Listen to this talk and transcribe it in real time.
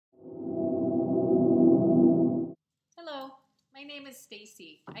My name is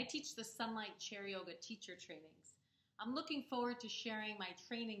Stacy. I teach the Sunlight Chair Yoga teacher trainings. I'm looking forward to sharing my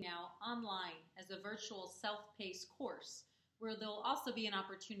training now online as a virtual self-paced course where there'll also be an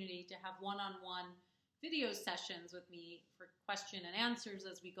opportunity to have one-on-one video sessions with me for question and answers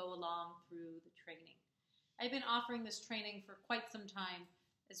as we go along through the training. I've been offering this training for quite some time,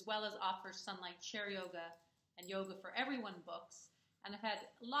 as well as offer Sunlight Chair Yoga and Yoga for Everyone books, and I've had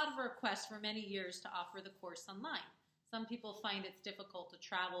a lot of requests for many years to offer the course online. Some people find it's difficult to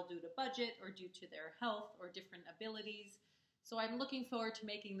travel due to budget or due to their health or different abilities, so I'm looking forward to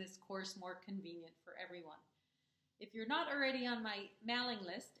making this course more convenient for everyone. If you're not already on my mailing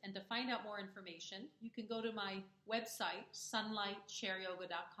list and to find out more information, you can go to my website,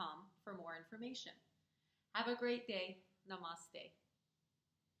 sunlightchairyoga.com, for more information. Have a great day. Namaste.